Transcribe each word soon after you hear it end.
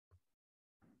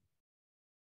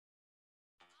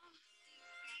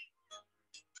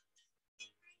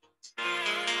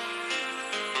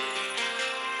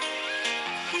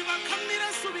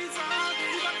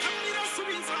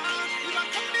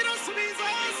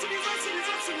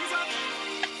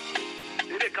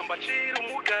mbacira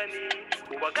umugani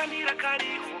ubaganira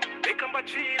kariho reka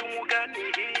mbacira umugani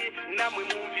namwe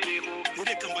mwumvireho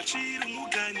reka mbacira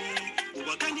umugani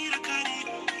ubaganira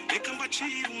kariho reka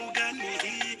mbacira umugani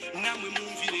namwe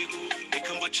mwumvireho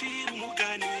reka mbacira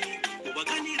umugani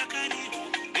ubaganira kariho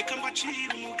reka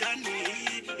mbacira umugani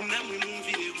namwe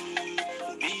mwumvireho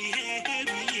bihehe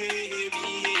bihehe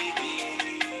bihehe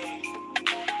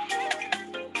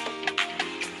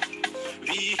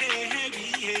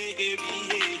bihehe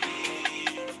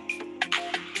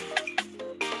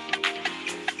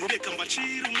reka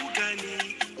mbacira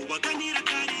umugani ubaganira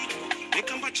kariho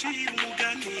reka mbacira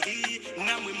umugani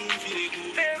namwe mwumvireho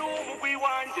ntera umugwi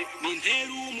wanje ni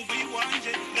ntera umugwi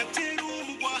wanje ndatera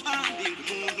umugwa handi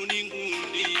umuntu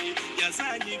n'ingundi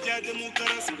yazanye ibya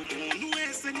demokarasi ngo umuntu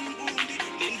wese n'ingundi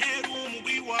ni ntera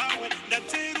umugwi wawe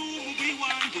ndatera umugwi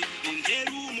wanje ni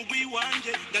ntera umugwi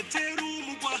wanje ndatera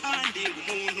umugwa handi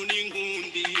umuntu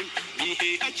n'ingundi ihe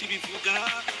hakibivuga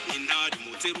intari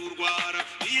mutera urwara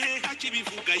ihe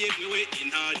hakibivuga yemewe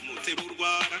intari mutera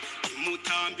urwara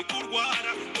imutambi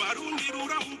kurwara warundi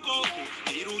rurahugo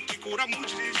irutikura mu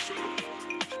jisho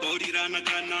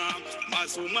oriranagana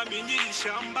mazumwa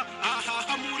minyishamba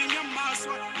aha muri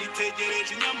nyamaswa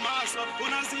itegereje nyamaswa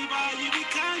unazibaye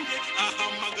bikange aha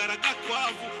magara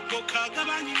gakwavu ko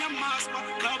kagabanya nyamaswa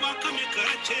kaba kame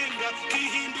karacenga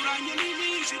kihinduranye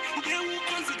n'ibiji nge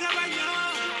uko nzigabanya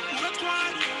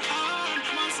uratwara handi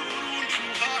mazurundi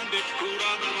ruhande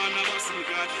uragabana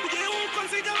basiga nge uko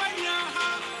nzigabanya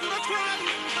uratwara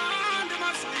handi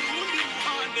mazurundi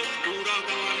ruhande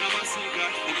uragabana basiga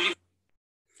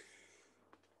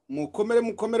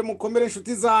mukomere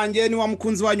inshuti zanjye ni wa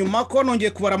mukunzi wanyu mako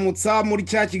nongeye kubaramutsa muri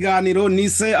cya kiganiro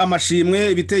nise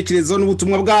amashimwe ibitekerezo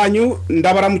n'ubutumwa bwanyu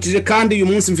ndabaramukije kandi uyu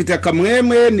munsi mfite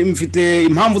akamwemwe mfite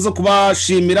impamvu zo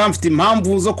kubashimira mfite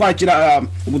impamvu zo kwakira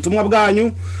ubutumwa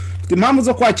bwanyu mfite impamvu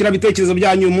zo kwakira ibitekerezo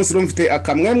byanyu uyu munsi mfite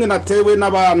akamwemwe natewe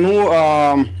n'abantu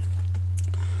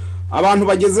abantu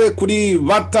bageze kuri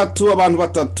abantu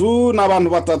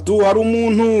batatu hari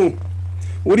umuntu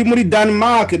uri muri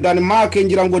Denmark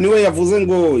ngira ngo niwe yavuze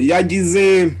ngo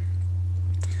yagize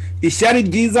ishyari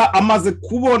ryiza amaze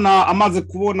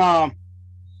kubona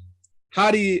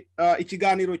hari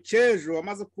ikiganiro cyejo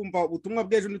amaze kumva ubutumwa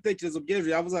bw'ejo n'ibitekerezo by'ejo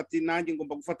yavuze ati nanjye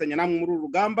ngomba gufatanya namwe muri uru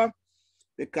rugamba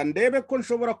reka ndebe ko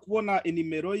nshobora kubona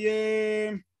inimero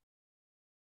ye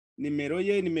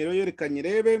reka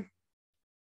nyirebe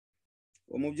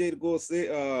umubyeyi rwose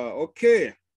okay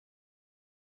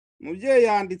umubyeyi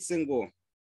yanditse ngo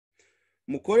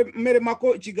mukomere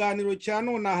ko ikiganiro cya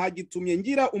none hagitumye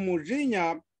ngira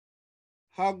umujinya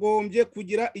hagombye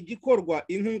kugira igikorwa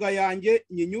inkunga yanjye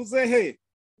nyinyuze he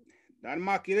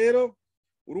Denmark rero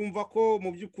urumva ko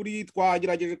mu by'ukuri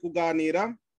twagerageje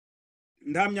kuganira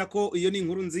ndamya ko iyo ni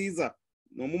inkuru nziza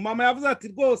no mumama yavuze ati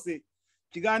rwose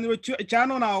ikiganiro cya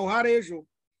none aho harejo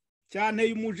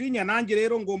cyanteye umujinya nanjye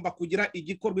rero ngomba kugira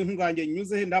igikorwa inkunga yanjye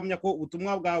nyinyuze he ndamya ko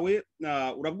ubutumwa bwawe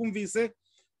urabwumvise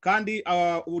kandi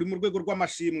uri mu rwego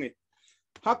rw'amashimwe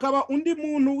hakaba undi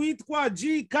muntu witwa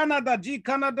G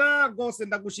Canada rwose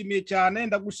ndagushimiye cyane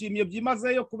ndagushimiye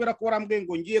byimazeyo kubera ko warambwiye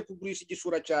ngo ngiye kugurisha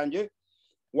igishura cyanjye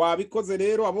wabikoze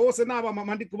rero abo bose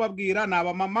n'abamama ndi kubabwira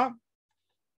n'abamama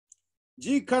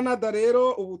G Canada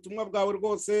rero ubutumwa bwawe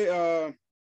rwose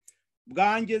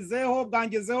bwangezeho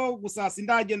gusa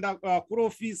sindagenda kuri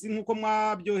office nkuko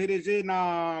mwabyohereje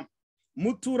na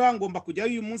mutura ngomba kujya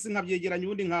uyu munsi nkabyegeranya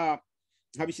ubundi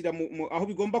nkabishyira aho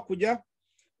bigomba kujya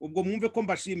ubwo mwumve ko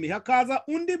mbashimiye hakaza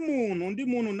undi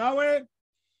muntu nawe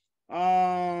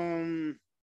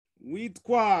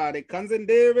witwa reka nze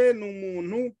ndebe ni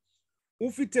umuntu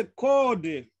ufite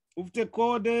code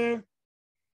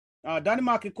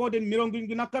Denmark code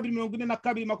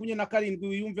 72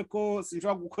 wiyumve ko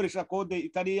sinshobora gukoresha code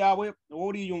itari yawe wowe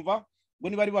uriyumva ngo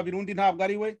niba ari babirundi ntabwo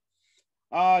ari we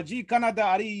G Canada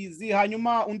arizi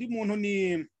hanyuma undi muntu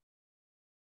ni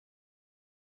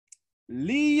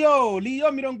Leo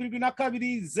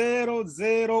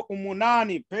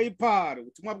 720008 PayPal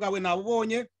ubutumwa bwawe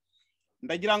nabubonye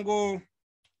ndagira ngo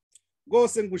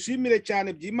rwose ngushimire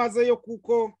cyane byimazeyo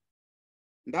kuko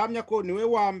ndahamya ko niwe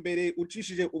wa mbere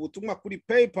ucishije ubutumwa kuri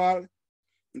PayPal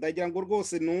ndagira ngo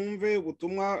rwose numve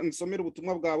ubutumwa nsomere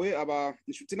ubutumwa bwawe aba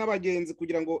inshuti n'abagenzi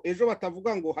kugira ngo ejo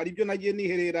batavuga ngo hari ibyo nagiye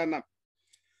nihererana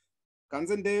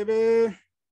kanze ndebe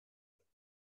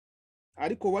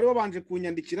ariko wari wabanje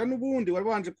kunyandikira n'ubundi wari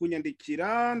wabanje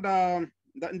kunyandikira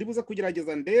ndibuze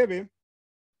kugerageza ndebe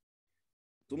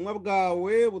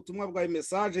ubutumwa bwawe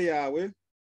message yawe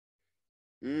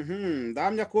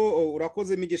ndahamya ko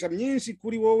urakoze imigisha myinshi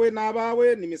kuri wowe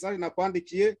n'abawe ni message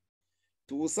nakwandikiye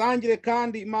tuwusangire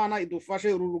kandi Imana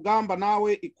idufashe uru rugamba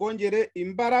nawe ikongere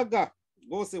imbaraga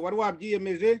rwose wari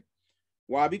wabyiyemeje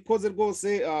wabikoze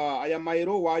rwose aya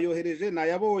mayero wayohereje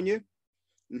nayabonye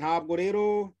ntabwo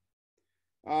rero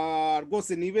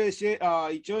rwose nibeshye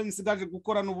icyo nsigaje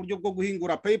gukora n'uburyo bwo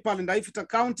guhingura PayPal ndayifite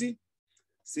account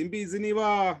simbizi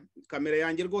niba kamera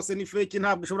yanjye rwose ni fake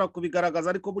ntabwo ishobora kubigaragaza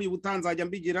ariko buri butanzajya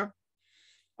mbigira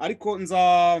ariko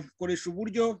nzakoresha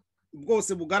uburyo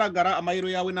bwose bugaragara amayero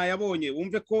yawe nayabonye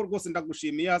wumve ko rwose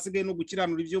ndagushimiye hasigaye no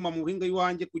gukiranura ivyuma mu buhinga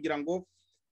yiwanje kugira ngo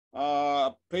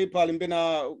PayPal mbe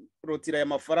na rotira ya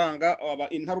mafaranga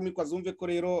intarumikwa zumve ko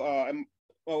rero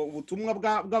ubutumwa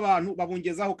bw'abantu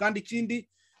babungezaho kandi ikindi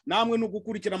namwe no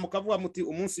gukurikira mukavuga muti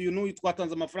umunsi uyu n'uyu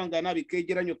twatanze amafaranga ya nabi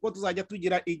kegeranye ko tuzajya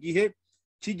tugira igihe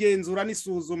kigenzura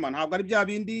n'isuzuma ntabwo ari bya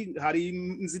bindi hari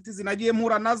inzitizi nagiye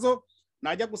mpura nazo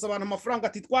najya gusaba amafaranga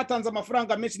ati twatanze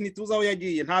amafaranga menshi ntituzi aho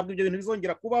yagiye ntabwo ibyo bintu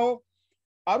bizongera kubaho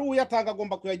ari uyatanga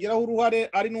agomba kuyagiraho uruhare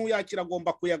ari n'uyakira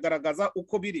agomba kuyagaragaza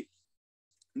uko biri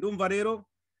ndumva rero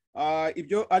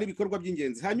ibyo ari ibikorwa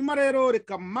by'ingenzi hanyuma rero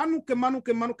reka manuke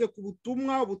ku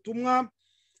ubutumwa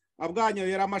Bwanyu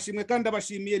yari amashimwe kandi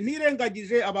abashimiye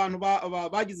ntirengagije abantu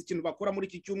bagize ikintu bakora muri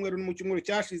iki cyumweru no mu cyumweru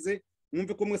cyashize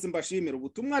mwumve ko mwese mbashimira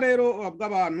ubutumwa rero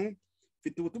bw'abantu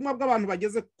mfite ubutumwa bw'abantu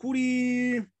bageze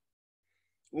kuri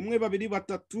 1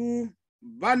 2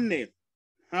 3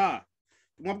 4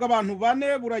 ubutumwa bw'abantu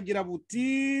 4 buragira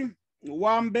buti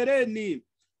wa mbere ni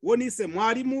wonise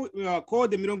mwarimu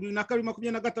code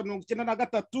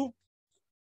 222593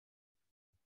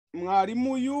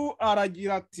 mwarimu yu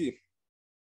aragira ati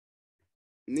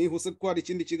nihuse ko hari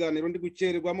ikindi kiganiro ndi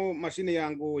gukererwamo mashine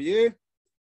yangoye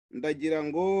ndagira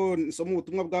ngo nsome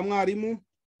ubutumwa bwa mwarimu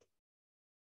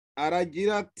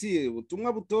aragira ati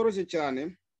ubutumwa butoroshye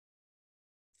cyane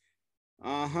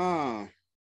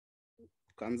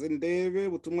kanze ndebe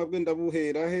ubutumwa bwe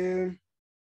ndabuhera he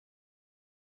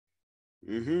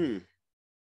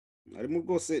mwarimu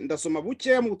rwose ndasoma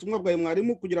buke mu butumwa bwawe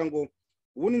mwarimu kugira ngo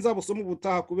ubundi nzabusoma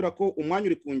ubutaha kubera ko umwanya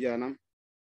uri kunjyana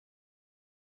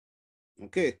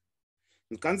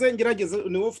kanze ngerageze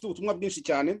niwe ufite ubutumwa bwinshi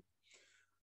cyane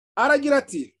aragira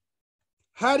ati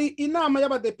hari inama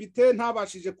y'abadepite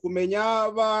ntabashije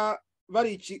kumenya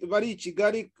bari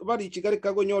i Kigali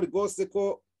Kagonyori rwose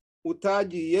ko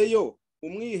utagiyeyo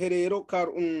umwiherero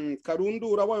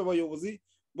karundura w'abayobozi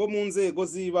bo mu nzego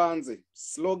z'ibanze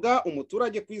sloga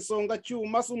umuturage ku isonga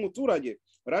cyuma s'umuturage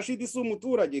Rashidi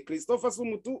s'umuturage Christopher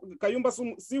Kayumba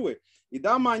siwe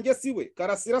Idamange siwe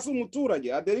Karasira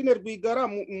s'umuturage Adeline Rwigara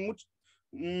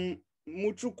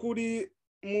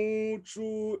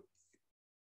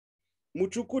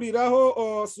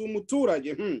mucukuriraho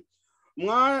s'umuturage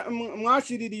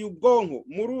mwashiririye ubwonko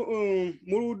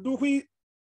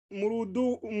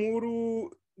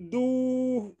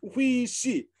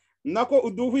muruduhwishi nako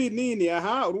uduhwi nini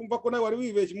urumva ko nawe wari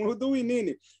wibeshye mu uduhwi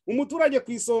nini umuturage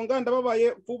ku isonga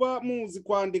ndababaye kuba muzi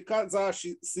kwandika za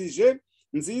sije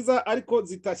nziza ariko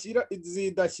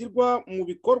zidashyirwa mu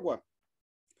bikorwa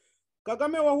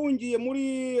Kagame wahungiye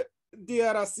muri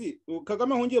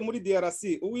DRC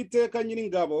Uwiteka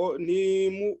Nyiringabo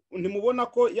ntimubona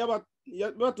ko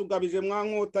batugabije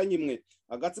mwankotanye mwe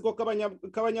agatsiko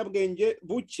k'abanyabwenge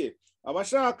buke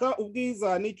abashaka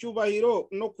ubwiza n'icyubahiro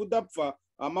no kudapfa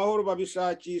amahoro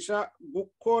babishakishe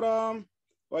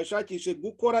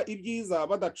gukora ibyiza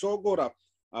badacogora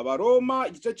Abaroma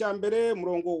igice cya mbere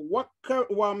murongo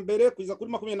wa mbere kugeza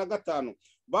kuri 25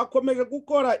 bakomeje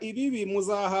gukora ibibi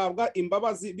muzahabwa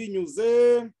imbabazi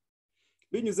binyuze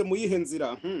mu yihe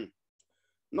nzira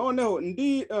noneho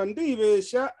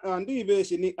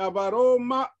ndibeshye ni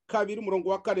Abaroma 2 murongo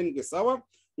wa 7 sawa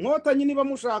nkotanyi niba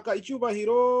mushaka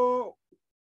icyubahiro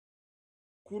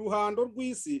ku ruhando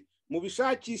rw'isi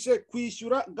mubishakishe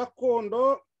kwishyura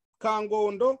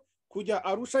kangondo kujya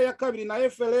Arusha ya 2 na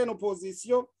FLN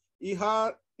opposition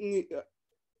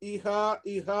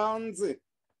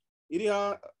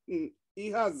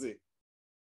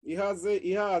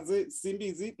ihaze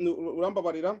simbizi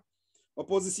urambabarira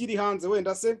opposition iri hanze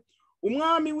wenda se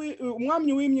umwami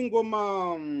w'imye ingoma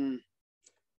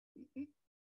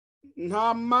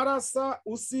nta marasa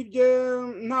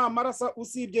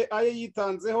usibye aye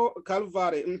yitanzeho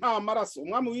Calvary nta maraso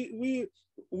umwami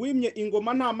w'imye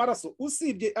ingoma nta maraso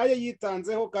usibye aye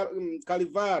yitanzeho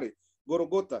Calvary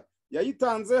Gorogota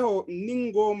yayitanzeho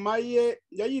n'ingoma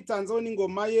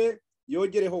ye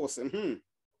yogere hose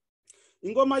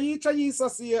ingoma yica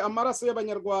yisasiye amaraso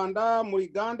y'abanyarwanda muri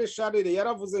Gande Charles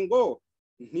yaravuze ngo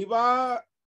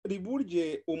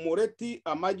ntibariburye umureti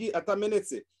amagi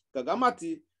atamenetse Kagame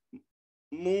ati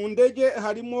mu ndege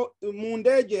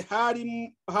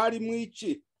harimo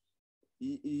iki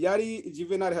yari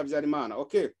Juvenal Habyarimana.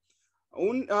 Okay,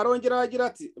 arongera agira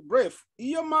ati bref,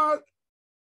 iyo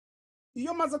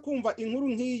maze kumva inkuru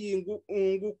nk'iyi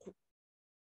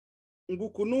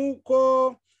nguku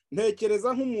nuko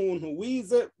ntekereza nk'umuntu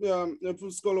wize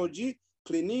psychology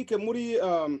clinique muri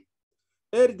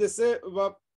RDC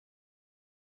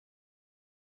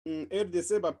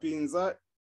bapinza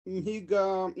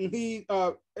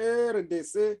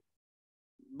RDC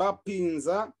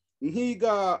bapinza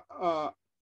nkiga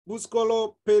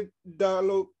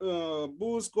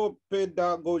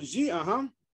buscolopedagogie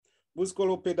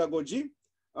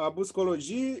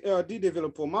buscologie du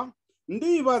développement.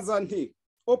 Ndibaza nti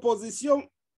opposition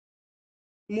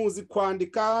muzi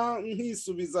kwandika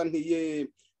nkisubiza ntiye,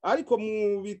 ariko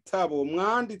mu bitabo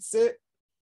mwanditse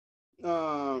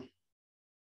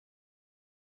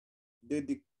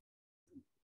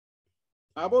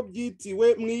abo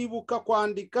byitiwe mwibuka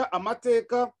kwandika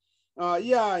amateka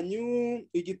yanyu,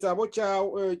 igitabo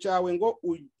cyawe ngo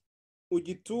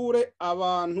ugiture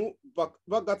abantu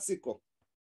bagatsiko.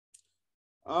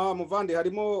 Muvandi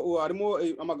harimo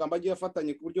amagambo agiye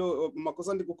afatanye ku buryo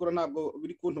makosa ndi gukora ntabwo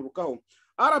biri kunturukaho.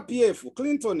 RPF,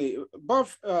 Clinton,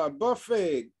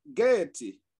 Buffett,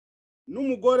 Gates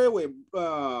n'umugore we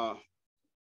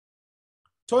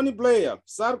Tony Blair,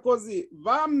 Sarkozy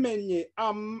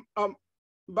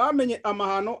bamenye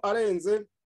amahano arenze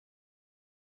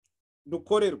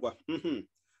dukorerwa.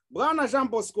 Bwana Jean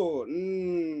Bosco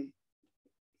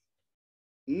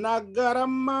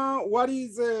Nagarama,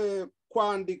 warize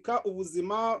kwandika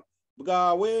ubuzima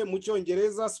bwawe mu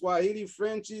Cyongereza, Swahili,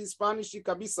 French, Spanish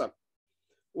kabisa.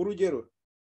 Urugero,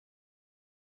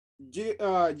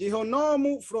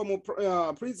 Gihonomu from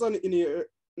prison in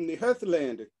the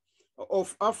heartland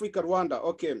of Africa, Rwanda.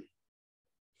 Okay.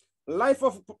 Life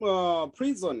of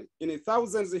prison in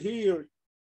thousands here.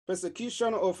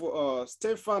 Persecution of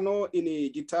Stefano in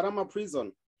Gitarama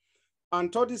prison.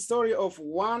 Untold story of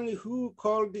one who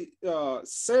called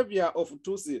savior of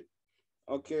Tutsi.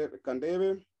 Okay,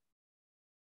 Kandebe.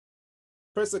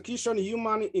 Persecution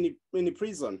human in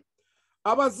prison.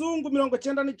 Abazungu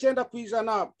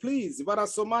 99% please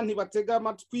barasoma ntibatega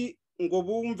amatwi ngo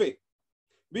bumve.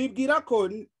 Bibwira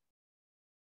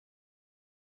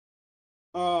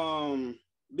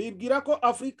ko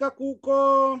Afrika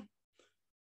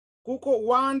kuko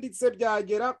wanditse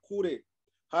byagera kure.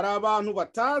 Hari abantu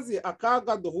batazi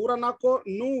akaga duhura nako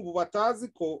n'ubu batazi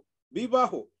ko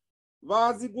bibaho.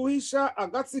 Bazi guhisha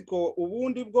agatsiko,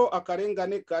 ubundi bwo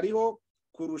akarengane kariho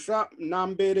kurusha na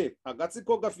mbere.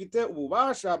 Agatsiko gafite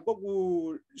ububasha bwo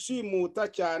gushimuta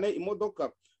cyane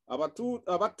imodoka.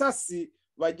 Abatasi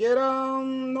bagera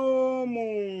no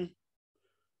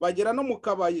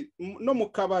mu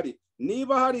kabari.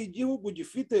 Niba hari igihugu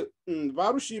gifite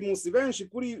barushimusi benshi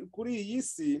kuri iyi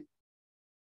si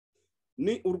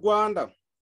ni u Rwanda.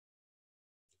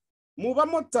 Mu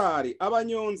bamotari,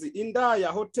 abanyonzi,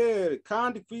 indaya, hotel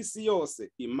kandi ku isi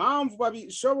yose. Impamvu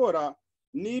babishobora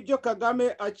nibyo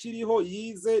Kagame akiriho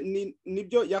yize,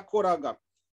 nibyo yakoraga.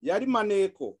 Yari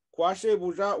maneko kwa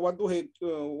shebuja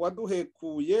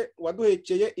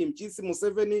waduhekeye impyisi.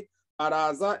 Museveni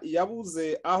araza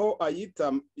yabuze aho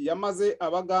ayita, yamaze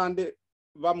Abagande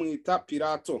bamwita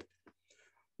Pirato.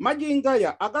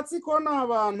 Magingaya, agatsiko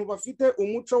n'abantu bafite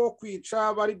umuco wo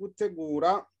kwica bari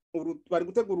gutegura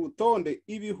urutonde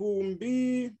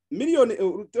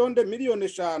miliyoni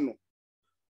 5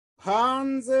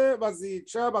 hanze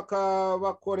bazica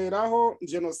bakabakoreraho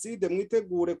genocide.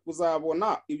 Mwitegure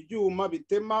kuzabona ibyuma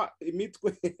bitema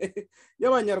imitwe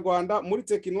y'Abanyarwanda muri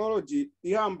technology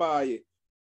ihambaye.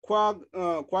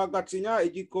 Kwa Gacinya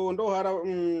Igikondo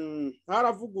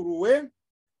haravuguruwe,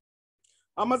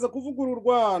 amaze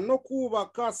kuvugururwa no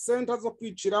kubaka center zo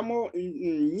kwiciramo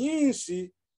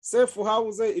nyinshi, safe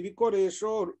house,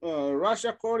 ibikoresho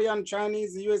Russia, Korean,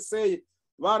 Chinese, USA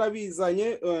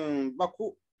barabizanye.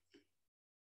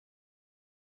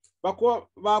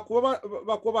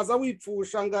 Bakubaza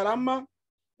wipfusha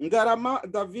Ngarama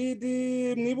David.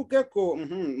 Mwibuke ko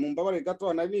mumbabare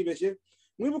gato nibeshye.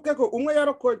 Mwibuke ko umwe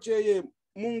yarokokeye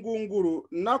mu ngunguru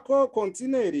nako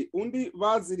kontineri, undi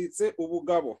baziritse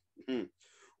ubugabo.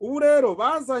 Ubu rero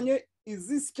bazanye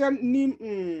izisya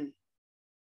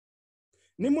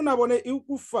nimunabone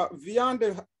ikufa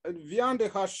viande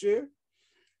hache.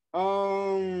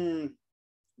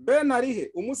 Ben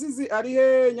arihe, umusizi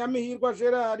arihe, Nyamihirwa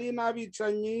Gerard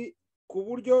n'abicanyi ku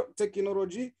buryo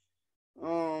technology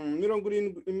muri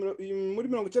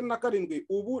 97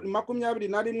 ubu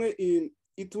 21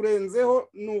 iturenzeho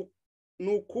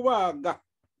nukubaga.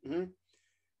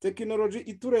 Technology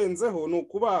iturenzeho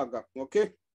nukubaga. Okay,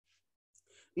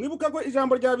 mwibuka ko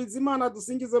ijambo rya Bizimana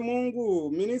dusingize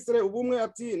Mungu ministre ubumwe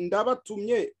ati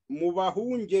ndabatumye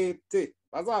mubahungete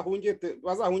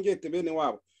bazahungete bene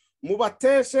wabo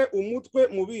mubateshe umutwe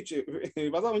mubice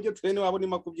bazahungete bene wabo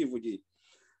nima kubyivugiye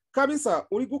kabisa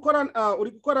uri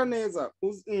gukora neza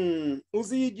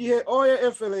uzi igihe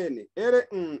OFLN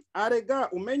arega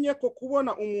umenye ko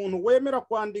kubona umuntu wemera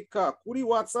kwandika kuri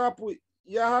WhatsApp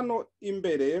ya hano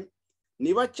imbere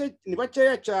ni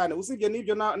bakeya cyane usibye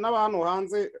n'ibyo n'abantu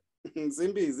hanze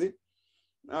simbizi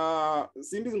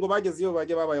ngo bageze iyo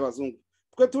bajye babaye abazungu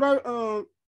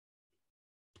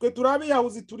twe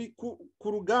turabiyahuzi turi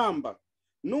ku rugamba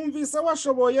numvise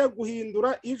washoboye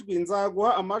guhindura ijwi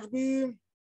nzaguha amajwi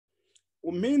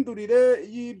umpindurire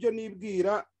y'ibyo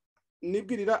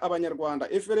nibwirira abanyarwanda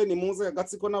FLN muze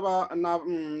agatsiko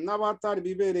n'abatari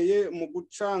bibereye mu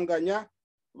gucanganya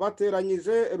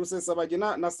bateranyije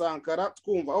Rusesabagina na Sankara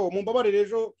twumva mumbabarire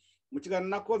ejo mu kiganiro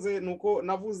nakoze nuko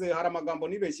navuze hari amagambo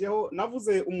nibeshyeho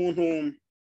navuze umuntu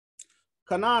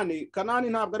Kanani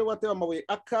ntabwo ari watewe amabuye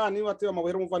Akani watewe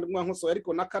amabuye umuvandimwe nkosoye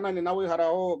ariko na Kanani nawe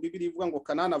haraho Bibiliya ivuga ngo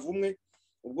Kanani avumwe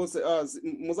ubwo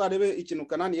muzarebe ikintu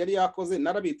Kanani yari yakoze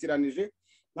narabitiranije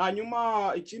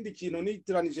hanyuma ikindi kintu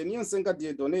nitiranije niyo Nsenga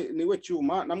Dieudonné niwe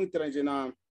cyuma namwitiranije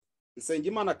na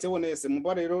Nsengimana Theonese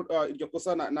muba rero iryo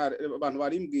kosa abantu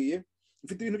barimbwiye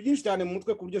mfite ibintu byinshi cyane mu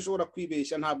mutwe ku buryo ashobora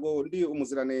kwibeshya ntabwo ndi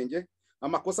umuziranenge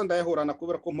amakosa ndayahorana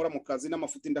kubera ko mpora mu kazi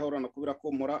n'amafuti ndahorana kubera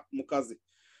ko mpora mu kazi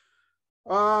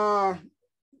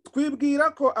twibwira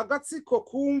ko agatsiko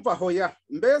kumva hoya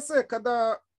mbese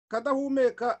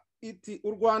kadahumeka iti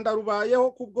u Rwanda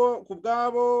rubayeho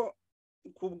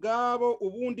kubwabo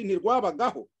ubundi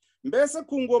ntirwabagaho mbese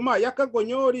ku ngoma ya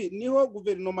Kagonyori niho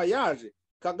guverinoma yaje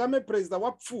Kagame perezida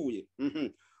wapfuye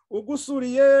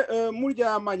ugusuriye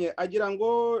muryamanye agira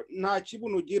ngo nta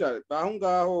kibunugira aho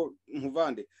ngaho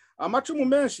nkuvande amacumu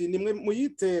menshi nimwe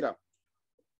muyitera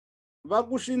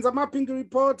bagushinza mapping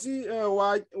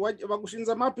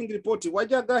report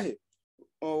wajyagahe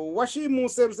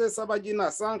washimuse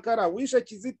Rusesabagina Sankara wishe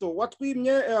Kizito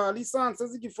watwimye lisanse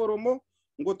z'igiforomo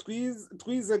ngo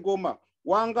twize Goma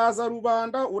wangaza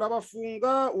rubanda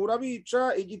urabafunga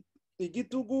urabica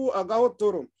igitugu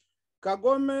agahotoro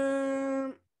Kagome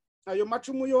ayo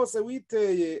macumu yose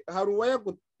witeye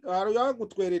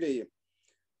haruyagutwerereye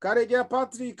Karegeya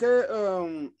Patrick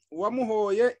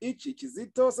wamuhoye iki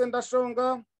Kizito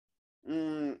Sendashonga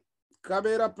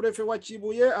Kabera prefe wa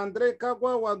Kibuye Andre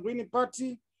Kagwa wa Green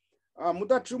Party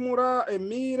Mudacumura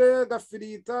Emile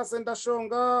Gafirita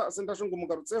Sendashonga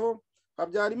umugarutseho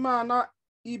Habyarimana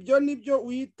ibyo nibyo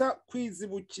wita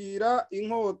kwizibukira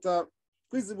inkota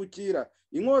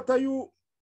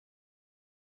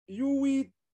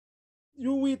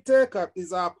y'Uwiteka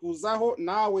izakuzaho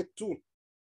nawe tu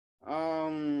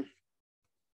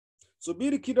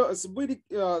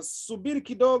subiri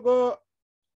kidogo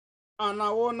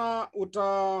anaona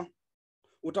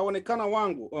utaonekana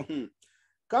wangu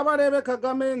Kabarebe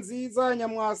Kagame nziza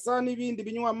Nyamwasa n'ibindi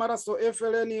binywa amaraso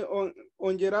FLN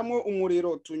ongeramo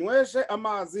umuriro tunyweshe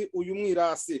amazi uyu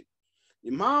mwirasi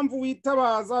impamvu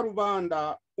witabaza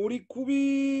rubanda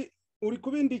uri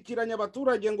kubindikiranya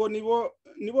abaturage ngo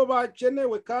nibo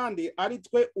bakenewe kandi ari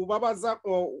twe ubabaza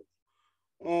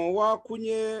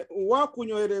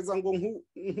wakunyohereza ngo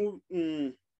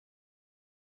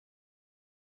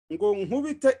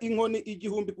nkubite inkoni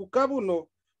igihumbi ku kabuno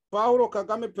Paulo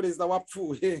Kagame perezida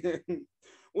wapfuye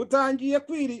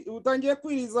utangiye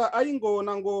kwiriza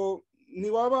ayingona ngo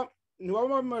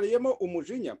niwabamariyemo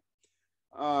umujinya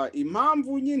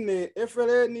impamvu nyine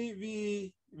FLN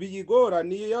biyigora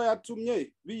niyo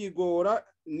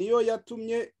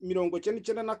yatumye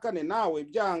 1994 nawe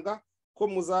byanga ko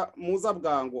muza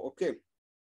bwango okay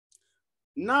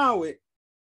nawe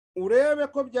urebe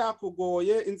ko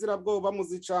byakugoye inzira bwoba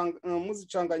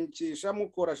muzicanganyikisha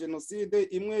mukora genocide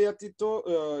imwe ya Tito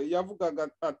yavugaga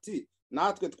ati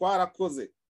natwe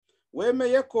twarakoze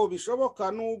wemeye ko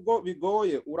bishoboka nubwo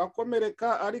bigoye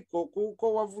urakomereka ariko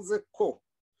kuko wavuze ko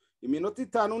iminota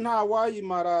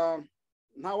 5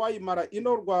 ntawayimara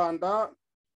ino Rwanda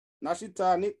na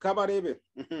shitani Kabarebe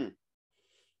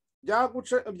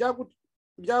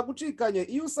byagucikanye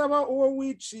iyo usaba uwo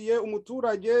wiciye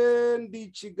umuturage ndi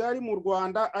Kigali mu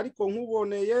Rwanda ariko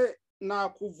nkuboneye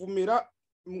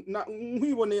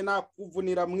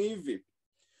nakuvunira mwivi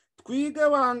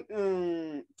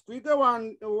twige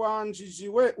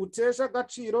wanjijiwe utesha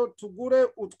agaciro tugure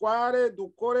utware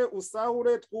dukore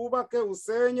usahure twubake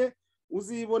usenye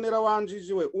uzibonera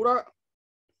wanjijiwe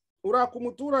uraka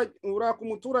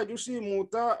umuturage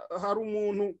ushimuta hari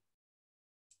umuntu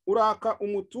uraka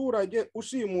umuturage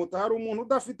ushimuta hari umuntu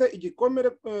udafite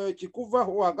igikomere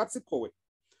kikuvaho wagatsikowe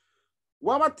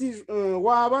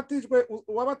wabatijwe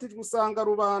usanga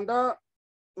rubanda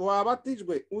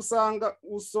wabatijwe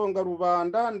usonga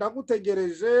rubanda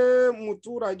ndagutegereje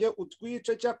muturage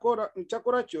utwice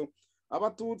cyakora cyo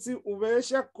abatutsi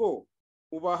ubeshya ko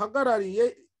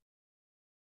ubahagarariye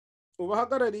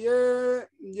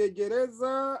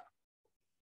yegereza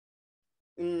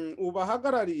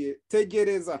ubahagarariye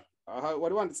tegereza aha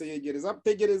wari wanditse yegereza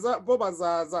tegereza bo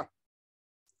bazaza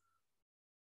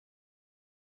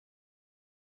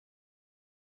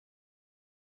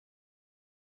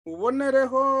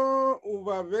ubonereho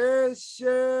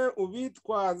ubabeshye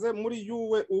ubitwaze muri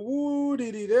yuwe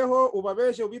uburirireho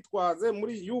ubabeshye ubitwaze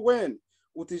muri UN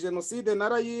uti jenoside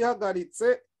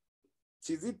narayihagaritse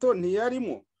Kizito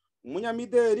ntiyarimo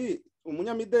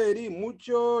umunyamideri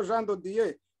Mucyo Jean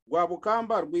Dodier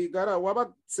Rwabukamba Rwigara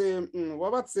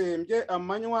wabatsembye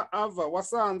amanywa ava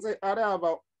wasanze ari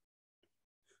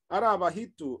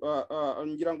abahitu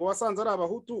ngira ngo wasanze ari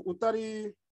abahutu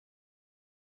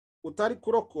utari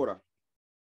kurokora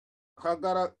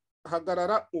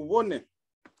hagarara ubone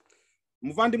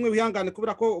muvandimwe wihangane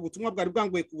kubera ko ubutumwa bwari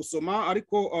bwangoye kubusoma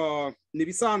ariko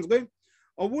nibisanzwe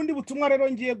ubundi butumwa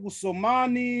rero ngiye gusoma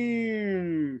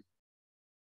ni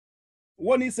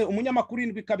uwo nise umunyamakuru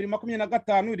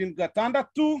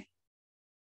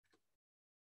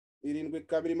 7/225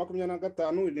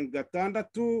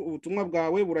 7/225 ubutumwa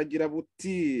bwawe buragira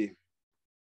buti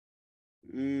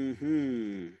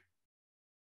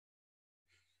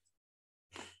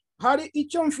hari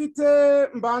icyo mfite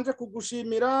mbanje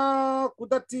kugushimira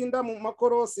kudatinda mu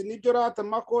makorosi nibyo rata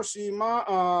makoshima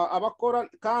abakora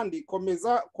kandi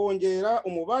komeza kongera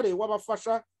umubare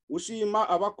w'abafasha ushima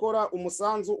abakora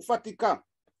umusanzu ufatika.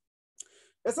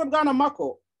 Ese bwana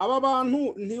Mako aba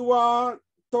bantu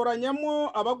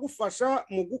ntiwatoranyamo abagufasha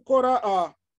mu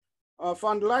gukora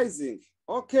fundraising?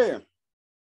 Okay.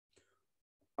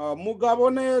 Mugabo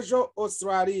Nejo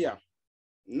Australia,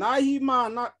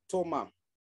 Nahimana Toma,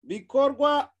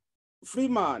 Bikorwa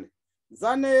Freeman,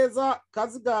 Zaneza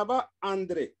Kazigaba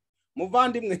Andre.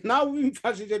 Muvandimwe nawe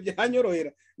ubimfashije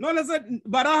byanyorohera. None se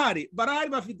barahari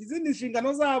bafite izindi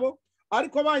nshingano zabo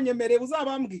ariko banyemereye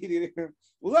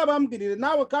uzabambwirire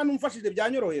nawe kandi umfashije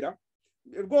byanyorohera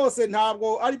rwose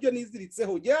ntabwo ari byo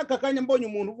niziritseho. Je akakanya mbonye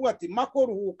umuntu uvuga ati Mako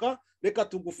ruhuka reka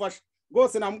tugufasha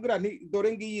rwose namubwira nti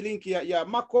dore ngiyi link ya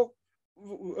Mako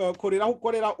koreraho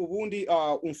ukorera ubundi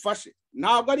umfashe.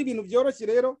 Ntabwo ari ibintu byoroshye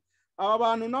rero aba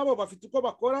bantu nabo bafite uko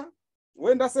bakora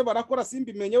wenda se barakora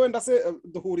simbimenye wenda se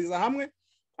duhuriza hamwe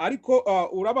ariko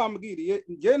urabambwiriye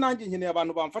ngiye nanjye nkeneye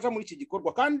abantu bamfasha muri iki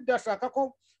gikorwa kandi ndashaka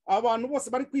ko abantu bose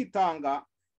bari kwitanga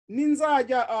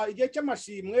ninzajya igihe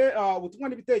cy'amashimwe ubutumwa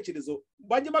n'ibitekerezo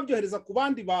bajye babyohereza ku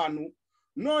bandi bantu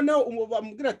noneho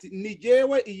bamubwira ati ni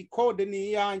jewe iyi code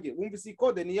ni yanjye wumvise iyi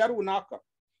code ni ya runaka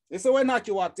ese we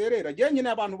ntacyo waterera ngiye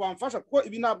nkeneye abantu bamfasha kuko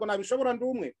ibi ntabwo nabishobora ndi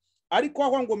umwe ariko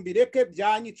aho ngo mbireke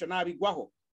byanyica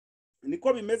nabigwaho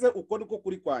niko bimeze uko niko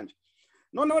kuri kwanje.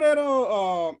 Noneho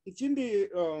rero ikindi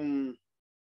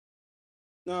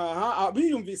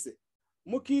biyumvise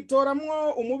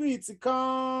mukitoramwo umubitsi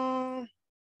ka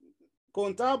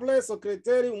comptable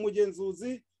secrétaire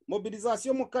umugenzuzi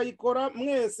mobilisation mukayikora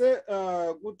mwese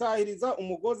gutahiriza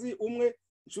umugozi umwe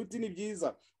inshuti ni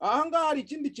byiza. Aha ngaha hari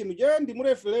ikindi kintu gendi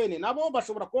muri FLN nabo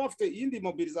bashobora kuba bafite iyindi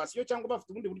mobilisation cyangwa bafite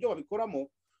ubundi buryo babikoramo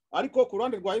ariko ku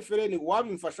ruhande rwa FLN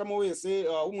wabimfashamo wese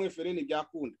umwe FLN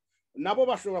byakunda nabo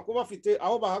bashobora kuba bafite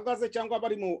aho bahagaze cyangwa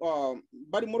bari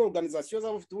muri organisation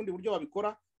zabo bafite ubundi buryo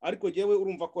babikora ariko jewe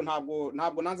urumva ko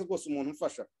ntabwo nanze rwose umuntu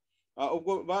umfasha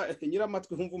ubwo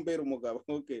nyiramatwi humva umbera umugabo.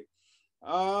 Okay.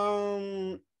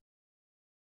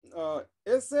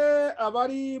 Ese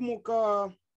abari mu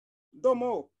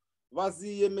kadomo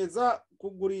baziyemeza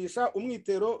kugurisha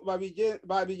umwitero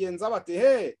babigenza bate?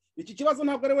 He iki kibazo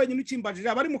ntabwo ari wenyine ukimbajije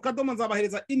abari mu kadomo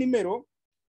nzabahereza inimero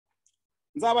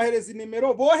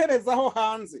boherezaho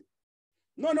hanze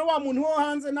none wa muntu wo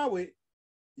hanze nawe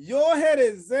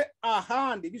yohereze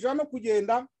ahandi bijana no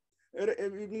kugenda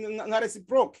nka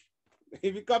reciproque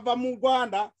bikava mu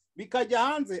Rwanda bikajya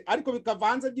hanze ariko bikava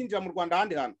hanze byinjira mu Rwanda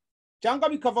ahandi hantu cyangwa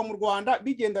bikava mu Rwanda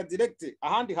bigenda direct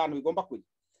ahandi hantu bigomba kujya.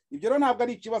 Ibyo rero ntabwo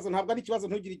ari ikibazo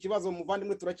ntugire ikibazo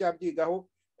muvandimwe turacyabyigaho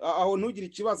aho ntugire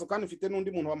ikibazo kandi mfite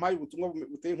n'undi muntu wampaye ubutumwa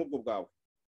buteye nk'ubwo bwawe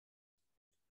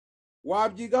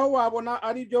wabyigaho wabona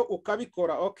ari byo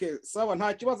ukabikora. Okay sawa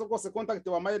nta kibazo rwose contact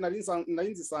wamaye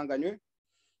nari nzisanganywe.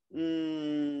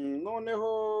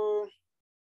 Noneho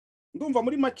ndumva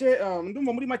muri make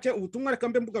ubutumwa reka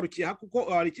mbe mbugarukiye kuko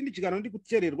hari ikindi kiganiro ndi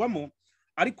gukererwamo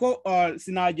ariko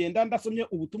sinagenda ndasomye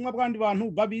ubutumwa bwandi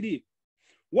bantu babiri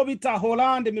wo bita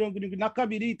Hollande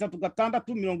 72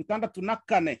 36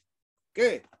 64.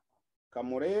 Okay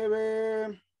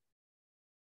kamurebe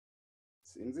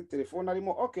sinzi telefone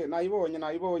arimo. Okay,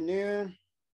 nayibonye.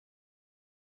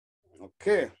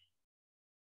 Okay,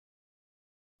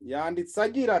 yanditse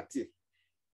agira ati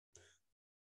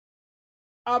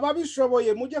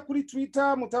ababishoboye mujye kuri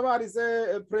Twitter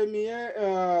mutabarize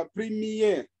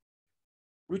premier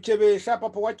Rukebesha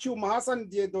papa wa Cyuma Hassan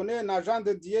Dieudonné na Jean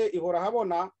de Dieu ihora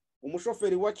habona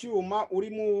umushoferi wa Cyuma uri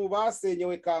mu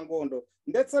basenyewe Kangondo,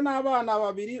 ndetse n'abana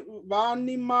babiri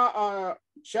banima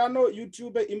channel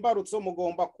YouTube Imbarutso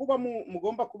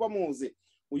mugomba kuba muzi.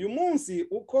 Uyu munsi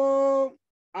uko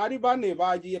ari bane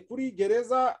bagiye kuri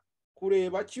gereza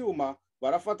kureba Cyuma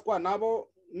barafatwa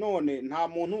nabo, none nta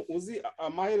muntu uzi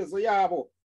amaherezo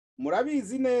yabo.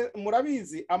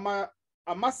 Murabizi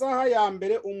amasaha ya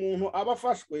mbere umuntu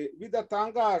abafashwe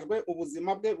bidatangajwe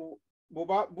ubuzima bwe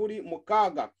buba buri mu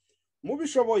kaga.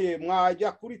 Mubishoboye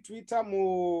mwajya kuri Twitter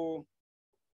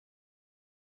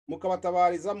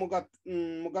mukabatabariza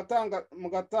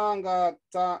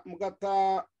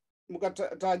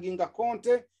mugataginga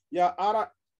konte ya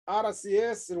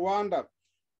RCS Rwanda,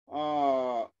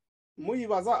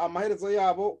 muyibaza amaherezo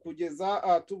yabo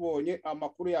kugeza tubonye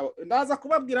amakuru yabo. Ndaza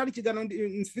kubabwira ari kiganiro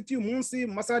mfitiye umunsi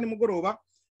mu masaha nimugoroba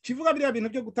kivuga biriya bintu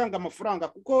byo gutanga amafaranga,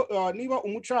 kuko niba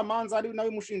umucamanza ari nawe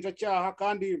mushinjacyaha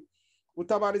kandi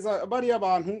utabariza bari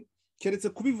abantu keretse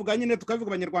kubivuga nyine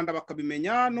tukabivuga abanyarwanda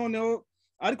bakabimenya, noneho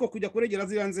ariko kujya kuregera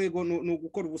ziriya nzego ni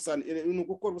ugukora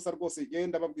ubusa rwose.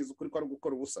 Genda babwiza ukuri ko ari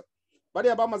gukora ubusa,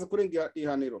 bariya bamaze kurenga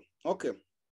ihaniro. Okay,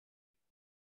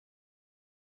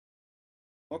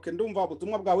 ndumva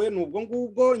ubutumwa bwawe nubwo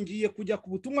ngubwo. Ngiye kujya ku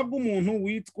butumwa bw'umuntu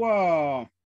witwa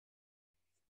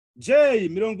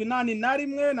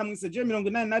J81 namwise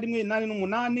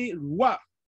J81 rwa.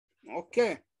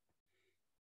 Okay,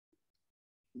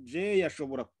 J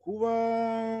yashobora kuba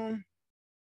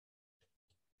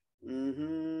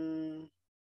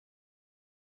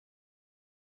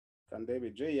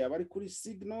kandebe J yaba ari kuri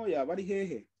Signal, yaba ari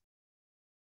hehe?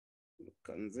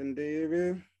 Kanze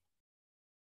ndebe.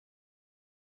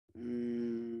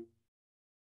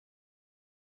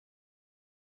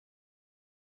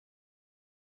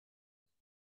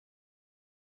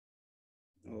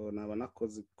 Naba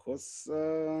nakoze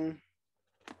ikosa.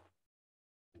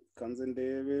 Kanze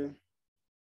ndebe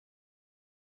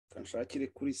kanshakire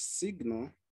kuri Signal,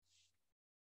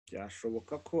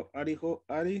 byashoboka ko ariho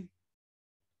ari.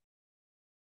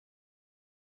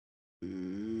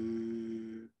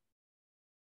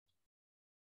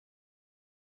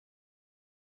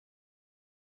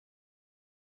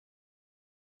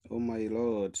 Oh my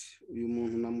lord, uyu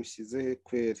muntu namushyize he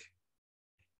kweri?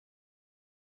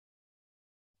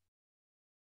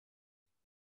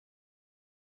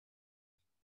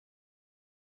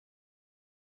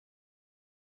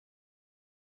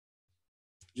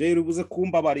 Jay rubuze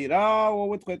kumbabarira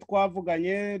wowe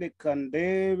twavuganye. Reka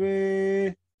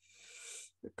ndebe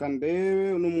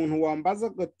n'umuntu wambaza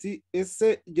gati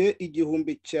ese je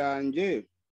igihumbi cyanjye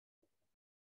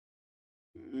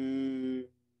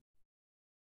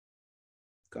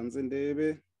kanze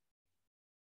ndebe.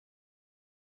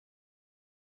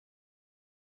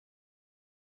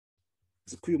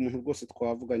 Zikuye umuntu rwose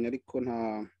twavuganye ariko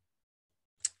nta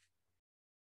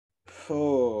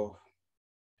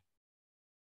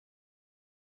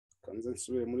kanze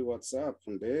nsubire muri WhatsApp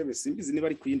ndebe, simbizi niba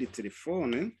ari ku yindi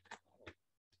telefone.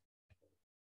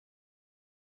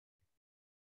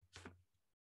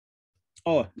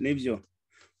 Nibyo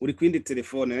uri ku yindi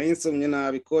telefone, nayo nsomye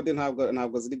nabi code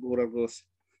ntabwo ziri guhura rwose.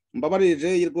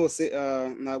 Mbabarije rwose,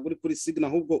 ntabwo uri kuri Signal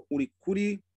ahubwo uri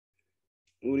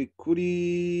kuri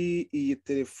iyi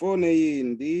telefone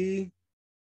yindi.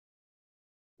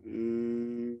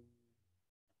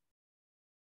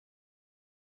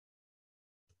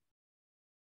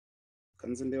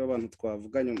 Kanze ndeba abantu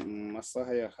twavuganye mu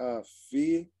masaha ya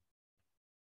hafi.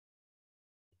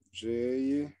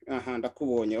 J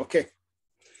ndakubonye. Okay,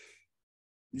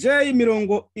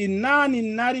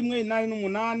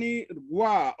 J81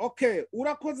 rwa. Okay,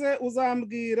 urakoze.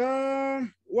 Uzambwira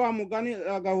wa mugani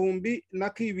agahumbi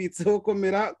nakibitseho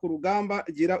komera ku rugamba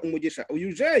gira umugisha.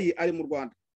 Uyu J ari mu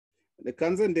Rwanda. Reka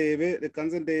nze ndebe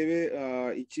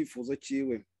icyifuzo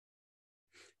cyiwe.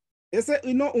 Ese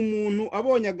ino umuntu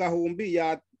abonye agahumbi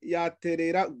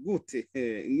yaterera gute?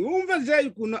 Mwumve J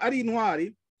ukuntu ari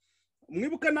intwari.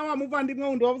 Mwibuke na wa muvandimwe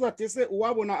wundi wavuze ati ese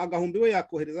uwabona agahumbi we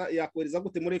yakohereza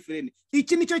gute muri FRN?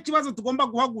 Iki nicyo kibazo tugomba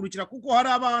guhagurukira, kuko hari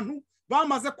abantu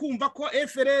bamaze kumva ko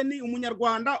FRN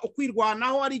umunyarwanda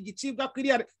ukwirwanaho ari igicibwa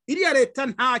kwiriya iriya leta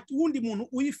nta wundi muntu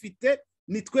uyifite,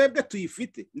 ni twebwe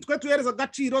tuyifite. Nitwe tuhereza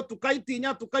agaciro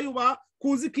tukayitinya tukayubaha.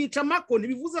 Kuzi kica mako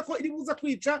ntibivuze ko iri buza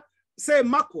kwica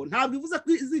semako ntabwo ivuze ko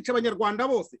izica abanyarwanda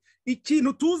bose.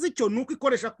 Ikintu tuzi cyo nuko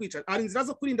ikoresha kwica. Ari inzira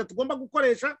zo kwirinda tugomba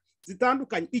gukoresha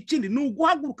zitandukanye. Ikindi ni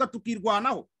uguhaguruka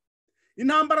tukirwanaho.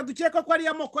 Intambara dukeka ko ari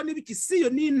y'amoko n'ibiki siyo,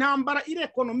 ni intambara iri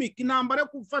economic, intambara yo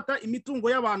gufata imitungo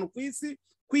y'abantu ku isi,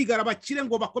 kwigara abakire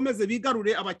ngo bakomeze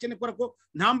bigarure abakene kubera ko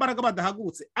nta mbaraga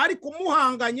badahagurutse. Ariko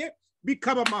muhanganye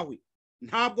bikaba mahwi,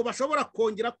 ntabwo bashobora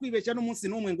kongera kwibeshya n'umunsi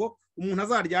n'umwe ngo umuntu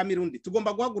azaryamira undi.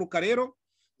 Tugomba guhaguruka rero,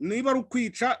 niba ari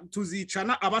ukwica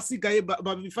tuzicana, abasigaye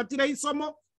babifatireho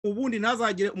isomo, ubundi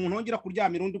ntazagire umuntu wongera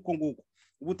kuryamira undi uko nguko.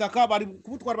 Ubutaka bari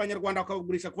kubutwara abanyarwanda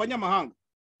bakabugurisha ku banyamahanga.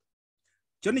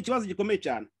 Cyo ni ikibazo gikomeye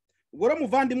cyane. Ubwo rero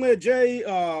muvandimwe Jay,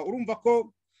 urumva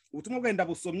ko ubutumwa bwenda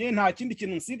busomye, nta kindi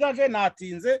kintu nsigaje,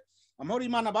 natinze. Amahoro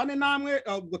y'Imana bane namwe.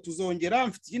 Ubwo tuzongera,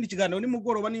 mfite ikindi kiganiro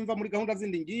nimugoroba nimva muri gahunda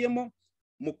zindi ngiyemo.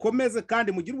 Mukomeze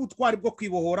kandi mugire ubutwari bwo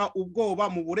kwibohora ubwoba,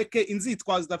 mubureke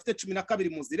inzitwazo zidafite 12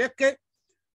 muzireke,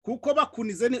 kuko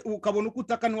bakunize ukabona uko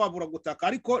utaka ntiwabura gutaka.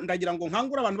 Ariko ndagira ngo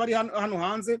nkangura abantu bari hano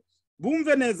hanze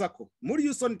bumve neza ko muri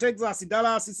Houston, Texas,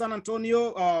 Dallas, San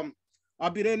Antonio,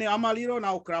 Abirene, Amarillo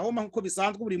na Oklahoma nkuko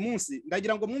bisanzwe buri munsi,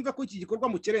 ndagira ngo mwumve ko iki gikorwa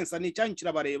mu Kerensa ni icyanyu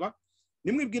kirabareba.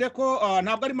 Nimwibwire ko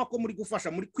ntabwo ari mako muri gufasha,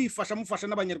 muri kwifasha, mufasha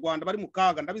n'abanyarwanda bari mu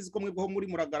kaga. Ndabizi ko mwebweho muri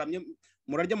muragaramye,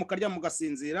 murarya mukarya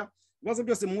mugasinzira, ibibazo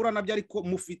byose muhura nabyo, ariko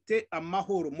mufite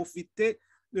amahoro, mufite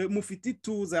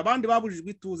ituze. Abandi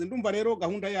babujijwe ituze. Ndumva rero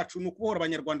gahunda yacu ni ukubohora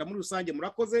abanyarwanda muri rusange.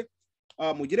 Murakoze,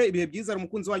 mugire ibihe byiza.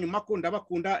 Umukunzi wanyu Mako,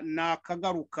 ndabakunda,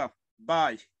 nakagaruka.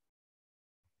 Bye.